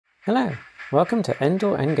Hello, welcome to End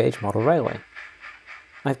or N-Gauge Model Railway.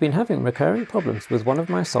 I've been having recurring problems with one of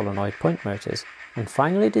my solenoid point motors and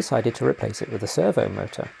finally decided to replace it with a servo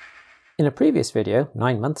motor. In a previous video,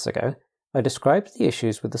 9 months ago, I described the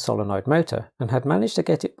issues with the solenoid motor and had managed to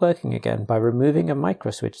get it working again by removing a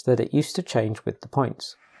microswitch that it used to change with the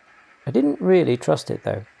points. I didn't really trust it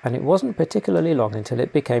though, and it wasn't particularly long until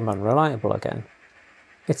it became unreliable again.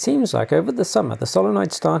 It seems like over the summer the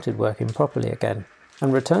solenoid started working properly again,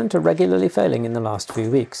 and returned to regularly failing in the last few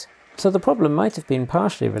weeks, so the problem might have been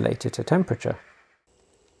partially related to temperature.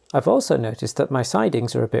 I've also noticed that my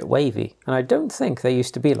sidings are a bit wavy, and I don't think they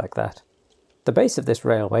used to be like that. The base of this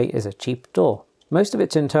railway is a cheap door. Most of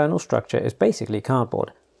its internal structure is basically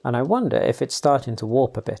cardboard, and I wonder if it's starting to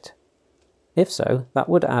warp a bit. If so, that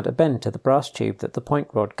would add a bend to the brass tube that the point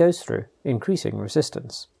rod goes through, increasing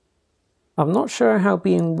resistance. I'm not sure how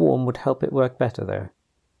being warm would help it work better though.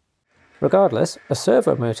 Regardless, a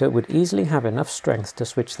servo motor would easily have enough strength to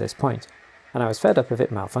switch this point, and I was fed up of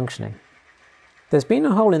it malfunctioning. There's been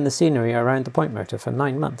a hole in the scenery around the point motor for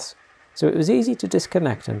 9 months, so it was easy to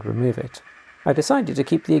disconnect and remove it. I decided to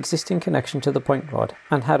keep the existing connection to the point rod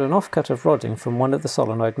and had an offcut of rodding from one of the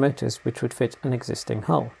solenoid motors which would fit an existing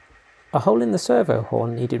hull. A hole in the servo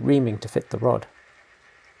horn needed reaming to fit the rod.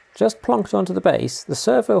 Just plonked onto the base, the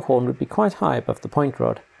servo horn would be quite high above the point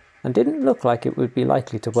rod, and didn't look like it would be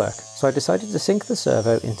likely to work, so I decided to sink the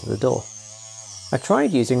servo into the door. I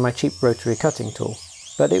tried using my cheap rotary cutting tool,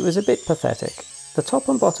 but it was a bit pathetic. The top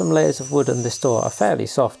and bottom layers of wood on this door are fairly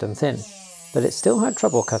soft and thin, but it still had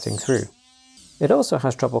trouble cutting through. It also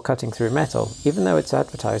has trouble cutting through metal, even though it's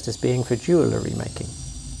advertised as being for jewellery making,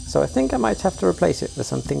 so I think I might have to replace it with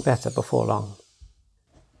something better before long.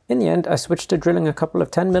 In the end, I switched to drilling a couple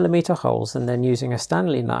of 10mm holes and then using a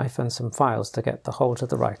Stanley knife and some files to get the hole to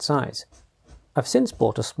the right size. I've since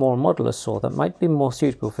bought a small modular saw that might be more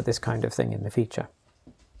suitable for this kind of thing in the future.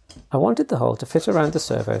 I wanted the hole to fit around the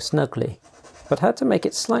servo snugly, but had to make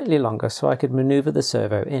it slightly longer so I could manoeuvre the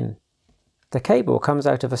servo in. The cable comes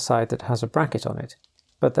out of a side that has a bracket on it,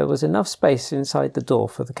 but there was enough space inside the door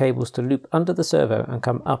for the cables to loop under the servo and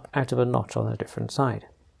come up out of a notch on a different side.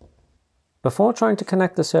 Before trying to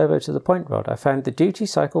connect the servo to the point rod, I found the duty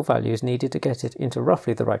cycle values needed to get it into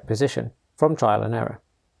roughly the right position, from trial and error.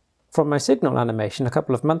 From my signal animation a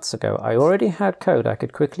couple of months ago, I already had code I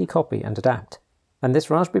could quickly copy and adapt, and this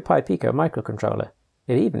Raspberry Pi Pico microcontroller,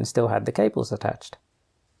 it even still had the cables attached.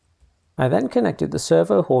 I then connected the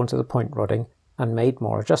servo horn to the point rodding and made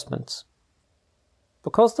more adjustments.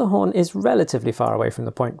 Because the horn is relatively far away from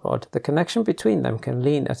the point rod, the connection between them can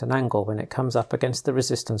lean at an angle when it comes up against the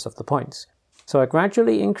resistance of the points, so I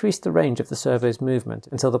gradually increased the range of the servo's movement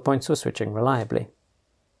until the points were switching reliably.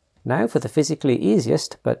 Now for the physically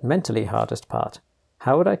easiest but mentally hardest part.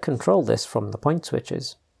 How would I control this from the point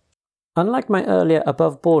switches? Unlike my earlier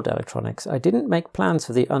above-board electronics, I didn't make plans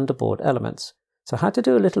for the underboard elements, so I had to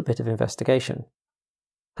do a little bit of investigation.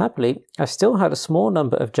 Happily, I still had a small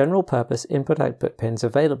number of general-purpose input-output pins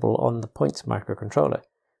available on the points microcontroller,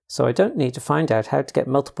 so I don't need to find out how to get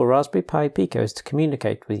multiple Raspberry Pi Picos to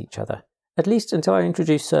communicate with each other, at least until I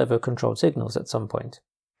introduce servo-controlled signals at some point.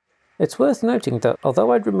 It's worth noting that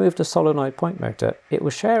although I'd removed a solenoid point motor, it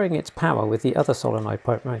was sharing its power with the other solenoid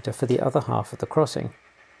point motor for the other half of the crossing,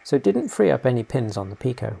 so it didn't free up any pins on the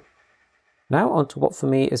Pico. Now on to what for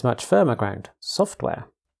me is much firmer ground, software.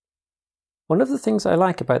 One of the things I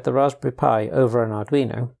like about the Raspberry Pi over an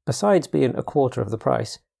Arduino, besides being a quarter of the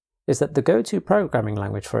price, is that the go-to programming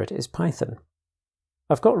language for it is Python.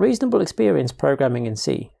 I've got reasonable experience programming in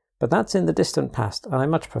C, but that's in the distant past and I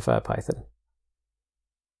much prefer Python.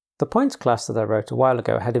 The points class that I wrote a while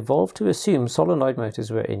ago had evolved to assume solenoid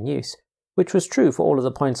motors were in use, which was true for all of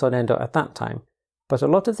the points on Endo at that time, but a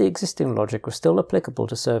lot of the existing logic was still applicable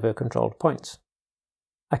to servo-controlled points.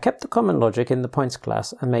 I kept the common logic in the points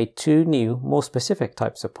class and made 2 new, more specific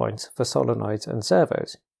types of points for solenoids and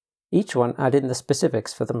servos, each one adding the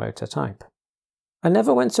specifics for the motor type. I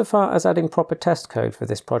never went so far as adding proper test code for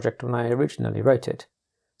this project when I originally wrote it,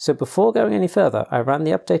 so before going any further I ran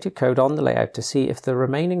the updated code on the layout to see if the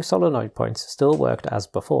remaining solenoid points still worked as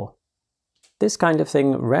before. This kind of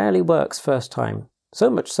thing rarely works first time, so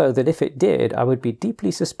much so that if it did I would be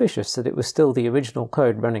deeply suspicious that it was still the original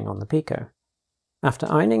code running on the Pico. After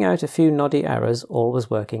ironing out a few noddy errors, all was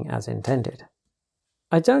working as intended.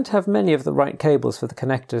 I don't have many of the right cables for the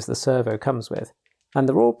connectors the servo comes with, and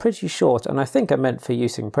they're all pretty short and I think are meant for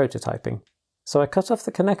use in prototyping, so I cut off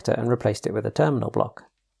the connector and replaced it with a terminal block.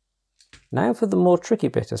 Now for the more tricky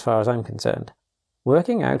bit as far as I'm concerned,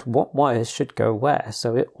 working out what wires should go where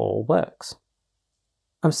so it all works.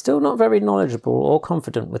 I'm still not very knowledgeable or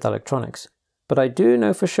confident with electronics, But I do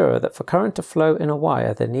know for sure that for current to flow in a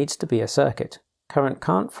wire there needs to be a circuit. Current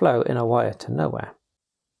can't flow in a wire to nowhere.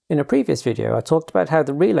 In a previous video I talked about how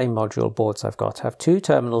the relay module boards I've got have 2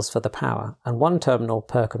 terminals for the power and 1 terminal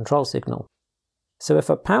per control signal. So if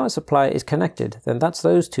a power supply is connected, then that's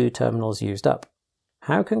those 2 terminals used up.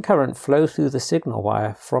 How can current flow through the signal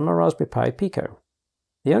wire from a Raspberry Pi Pico?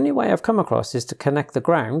 The only way I've come across is to connect the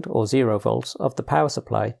ground, or 0 volts, of the power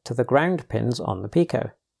supply to the ground pins on the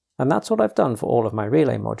Pico, and that's what I've done for all of my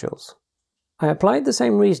relay modules. I applied the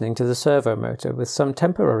same reasoning to the servo motor with some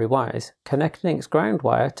temporary wires, connecting its ground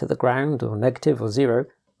wire to the ground or negative or 0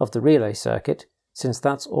 of the relay circuit, since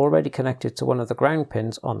that's already connected to one of the ground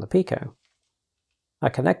pins on the Pico. I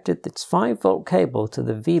connected its 5-volt cable to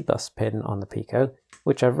the V-bus pin on the Pico,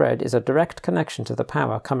 which I've read is a direct connection to the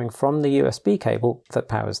power coming from the USB cable that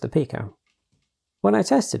powers the Pico. When I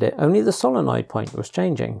tested it, only the solenoid point was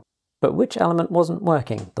changing, but which element wasn't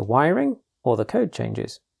working, the wiring or the code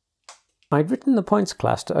changes? I'd written the points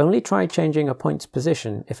class to only try changing a point's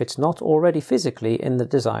position if it's not already physically in the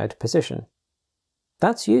desired position.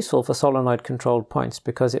 That's useful for solenoid controlled points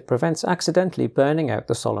because it prevents accidentally burning out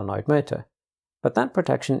the solenoid motor, but that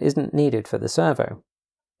protection isn't needed for the servo.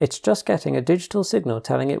 It's just getting a digital signal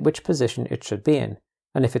telling it which position it should be in,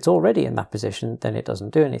 and if it's already in that position then it doesn't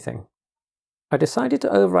do anything. I decided to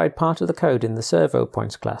override part of the code in the servo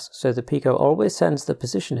points class so the Pico always sends the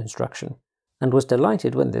position instruction, and was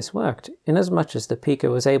delighted when this worked, inasmuch as the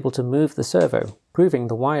Pico was able to move the servo, proving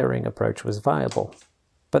the wiring approach was viable.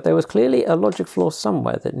 But there was clearly a logic flaw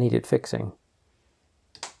somewhere that needed fixing.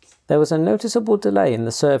 There was a noticeable delay in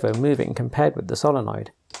the servo moving compared with the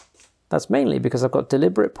solenoid. That's mainly because I've got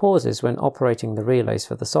deliberate pauses when operating the relays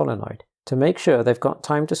for the solenoid, to make sure they've got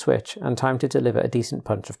time to switch and time to deliver a decent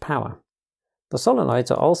punch of power. The solenoids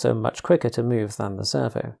are also much quicker to move than the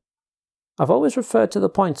servo. I've always referred to the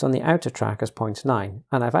points on the outer track as points 9,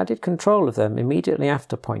 and I've added control of them immediately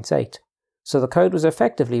after points 8, so the code was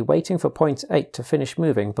effectively waiting for points 8 to finish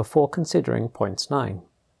moving before considering points 9.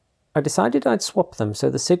 I decided I'd swap them so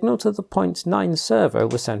the signal to the points 9 servo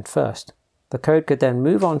was sent first. The code could then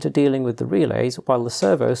move on to dealing with the relays while the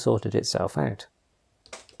servo sorted itself out.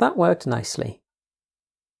 That worked nicely.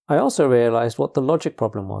 I also realised what the logic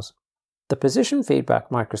problem was. The position feedback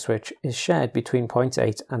microswitch is shared between points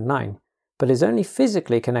 8 and 9, but is only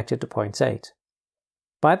physically connected to points 8.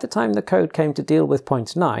 By the time the code came to deal with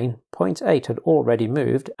points 9, point 8 had already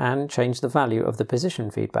moved and changed the value of the position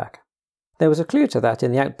feedback. There was a clue to that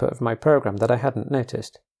in the output of my program that I hadn't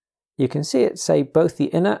noticed. You can see it say both the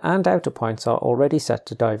inner and outer points are already set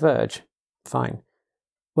to diverge. Fine.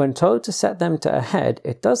 When told to set them to ahead,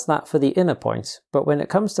 it does that for the inner points, but when it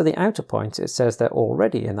comes to the outer points it says they're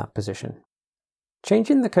already in that position.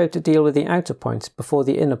 Changing the code to deal with the outer points before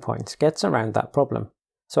the inner points gets around that problem,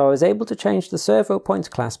 so I was able to change the servo points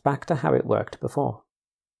class back to how it worked before.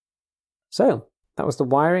 So, that was the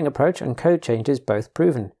wiring approach and code changes both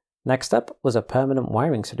proven. Next up was a permanent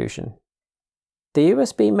wiring solution. The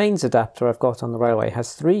USB mains adapter I've got on the railway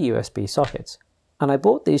has 3 USB sockets, and I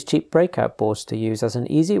bought these cheap breakout boards to use as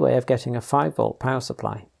an easy way of getting a 5-volt power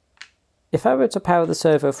supply. If I were to power the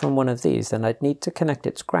servo from one of these, then I'd need to connect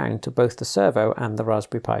its ground to both the servo and the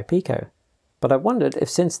Raspberry Pi Pico. But I wondered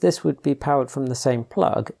if, since this would be powered from the same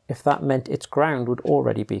plug, if that meant its ground would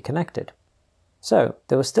already be connected. So,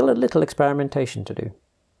 there was still a little experimentation to do.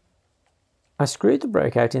 I screwed the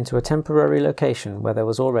breakout into a temporary location where there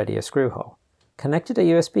was already a screw hole, connected a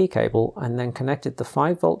USB cable, and then connected the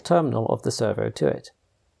 5-volt terminal of the servo to it.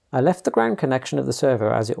 I left the ground connection of the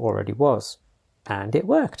servo as it already was, and it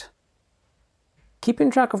worked.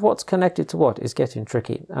 Keeping track of what's connected to what is getting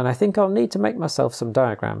tricky, and I think I'll need to make myself some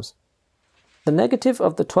diagrams. The negative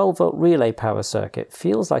of the 12-volt relay power circuit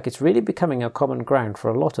feels like it's really becoming a common ground for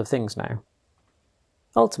a lot of things now.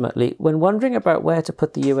 Ultimately, when wondering about where to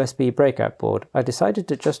put the USB breakout board, I decided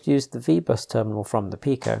to just use the V-bus terminal from the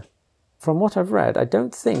Pico. From what I've read, I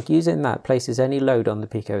don't think using that places any load on the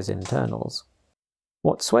Pico's internals.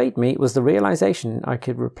 What swayed me was the realization I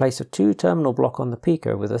could replace a 2-terminal block on the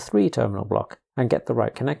Pico with a 3-terminal block and get the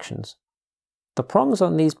right connections. The prongs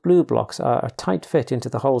on these blue blocks are a tight fit into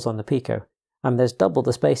the holes on the Pico, and there's double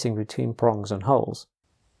the spacing between prongs and holes.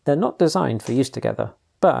 They're not designed for use together,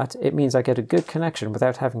 but it means I get a good connection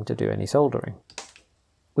without having to do any soldering.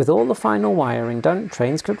 With all the final wiring done,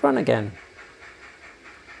 trains could run again.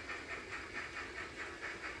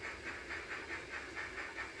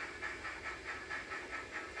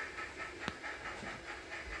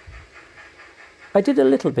 I did a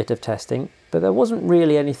little bit of testing, but there wasn't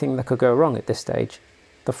really anything that could go wrong at this stage.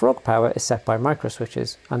 The frog power is set by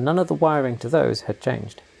microswitches, and none of the wiring to those had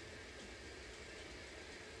changed.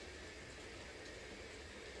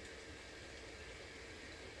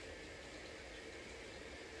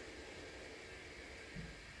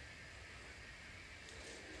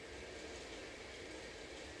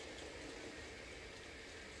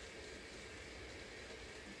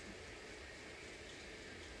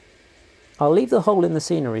 I'll leave the hole in the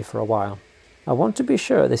scenery for a while. I want to be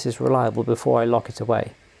sure this is reliable before I lock it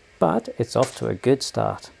away, but it's off to a good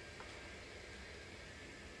start.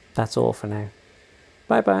 That's all for now.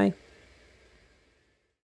 Bye bye.